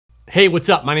Hey, what's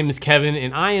up? My name is Kevin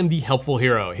and I am the Helpful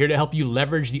Hero, here to help you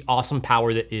leverage the awesome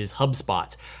power that is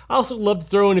HubSpot. I also love to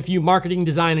throw in a few marketing,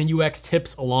 design, and UX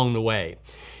tips along the way.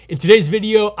 In today's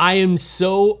video, I am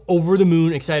so over the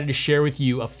moon excited to share with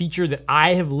you a feature that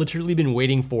I have literally been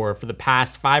waiting for the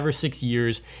past 5 or 6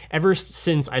 years, ever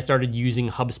since I started using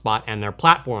HubSpot and their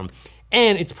platform.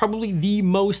 And it's probably the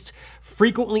most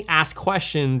frequently asked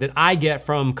question that I get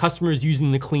from customers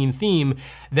using the clean theme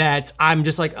that I'm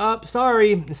just like, oh,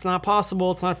 sorry, it's not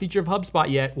possible. It's not a feature of HubSpot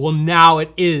yet. Well, now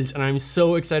it is, and I'm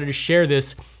so excited to share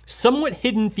this somewhat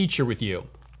hidden feature with you.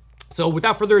 So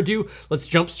without further ado, let's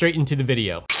jump straight into the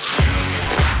video.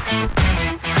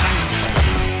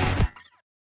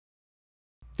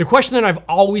 The question that I've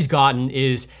always gotten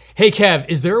is, hey Kev,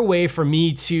 is there a way for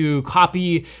me to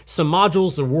copy some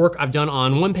modules or work I've done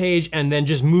on one page and then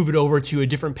just move it over to a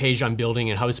different page I'm building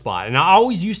in HubSpot? And I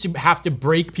always used to have to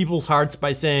break people's hearts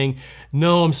by saying,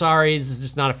 no, I'm sorry, this is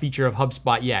just not a feature of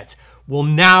HubSpot yet. Well,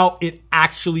 now it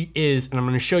actually is, and I'm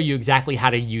gonna show you exactly how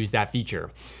to use that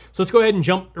feature. So let's go ahead and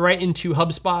jump right into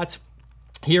HubSpot.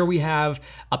 Here we have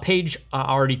a page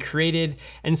already created.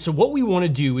 And so what we want to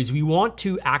do is we want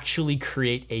to actually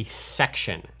create a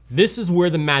section. This is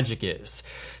where the magic is.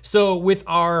 So with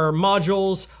our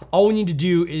modules, all we need to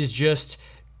do is just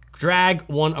drag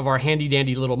one of our handy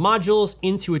dandy little modules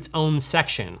into its own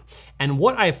section. And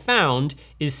what I've found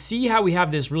is, see how we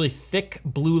have this really thick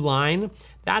blue line?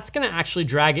 That's going to actually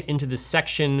drag it into the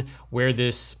section where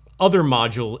this other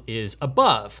module is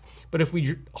above. But if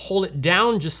we hold it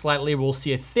down just slightly, we'll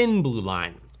see a thin blue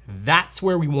line. That's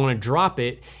where we want to drop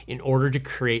it in order to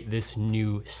create this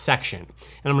new section.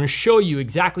 And I'm going to show you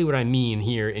exactly what I mean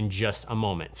here in just a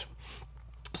moment.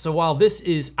 So while this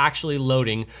is actually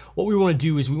loading, what we want to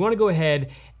do is we want to go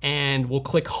ahead and we'll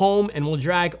click home and we'll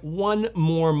drag one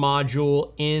more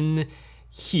module in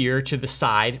here to the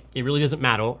side. It really doesn't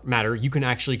matter. You can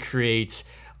actually create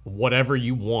whatever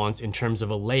you want in terms of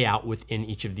a layout within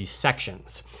each of these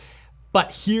sections.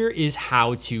 But here is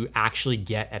how to actually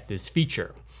get at this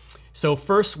feature. So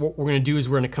first, what we're gonna do is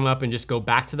we're gonna come up and just go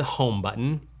back to the home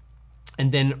button.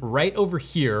 And then right over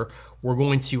here, we're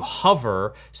going to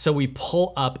hover so we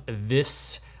pull up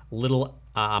this little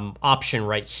option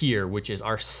right here, which is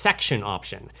our section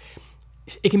option.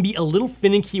 It can be a little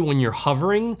finicky when you're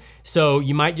hovering, so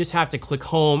you might just have to click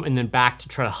home and then back to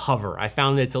try to hover. I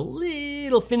found that it's a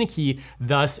little finicky,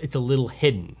 thus it's a little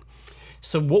hidden.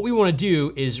 So what we want to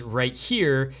do is right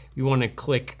here, we want to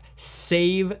click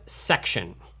Save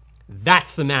Section.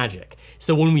 That's the magic.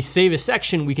 So when we save a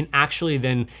section, we can actually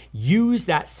then use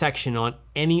that section on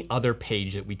any other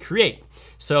page that we create.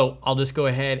 So I'll just go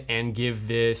ahead and give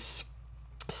this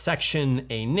section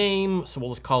a name. So we'll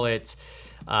just call it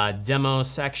demo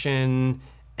section,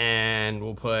 and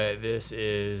we'll put this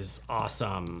is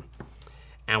awesome.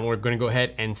 And we're going to go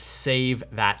ahead and save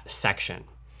that section.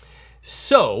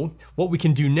 So what we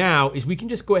can do now is we can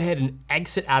just go ahead and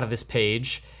exit out of this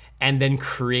page and then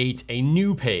create a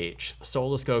new page. So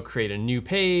let's go create a new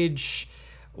page.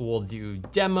 We'll do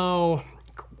demo.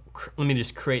 Let me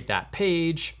just create that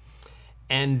page.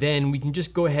 And then we can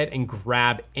just go ahead and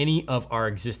grab any of our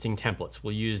existing templates.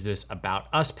 We'll use this About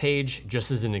Us page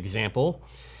just as an example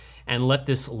and let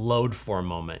this load for a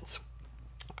moment.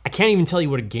 I can't even tell you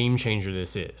what a game changer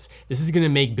this is. This is gonna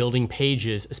make building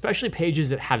pages, especially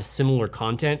pages that have similar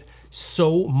content,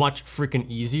 so much freaking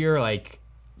easier. Like,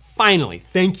 finally,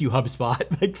 thank you,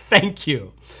 HubSpot. Like, thank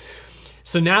you.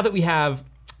 So now that we have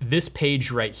this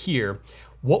page right here,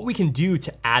 what we can do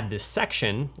to add this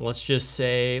section, let's just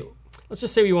say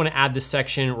we wanna add this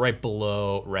section right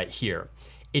below right here.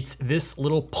 It's this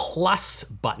little plus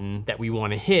button that we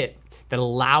wanna hit that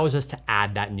allows us to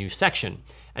add that new section.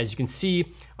 As you can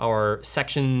see, our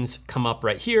sections come up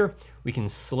right here. We can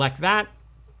select that,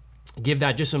 give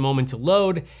that just a moment to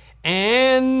load,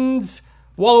 and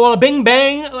walla walla bing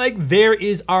bang, like there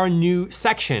is our new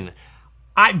section.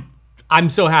 I'm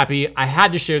so happy. I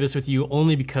had to share this with you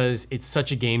only because it's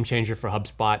such a game changer for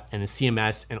HubSpot and the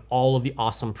CMS and all of the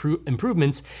awesome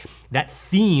improvements that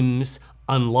themes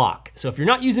unlock. So if you're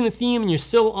not using a theme and you're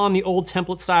still on the old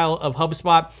template style of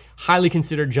HubSpot, highly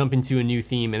consider jumping to a new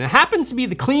theme. And it happens to be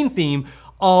the clean theme,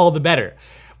 all the better.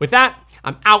 With that,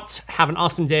 I'm out. Have an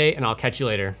awesome day, and I'll catch you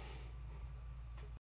later.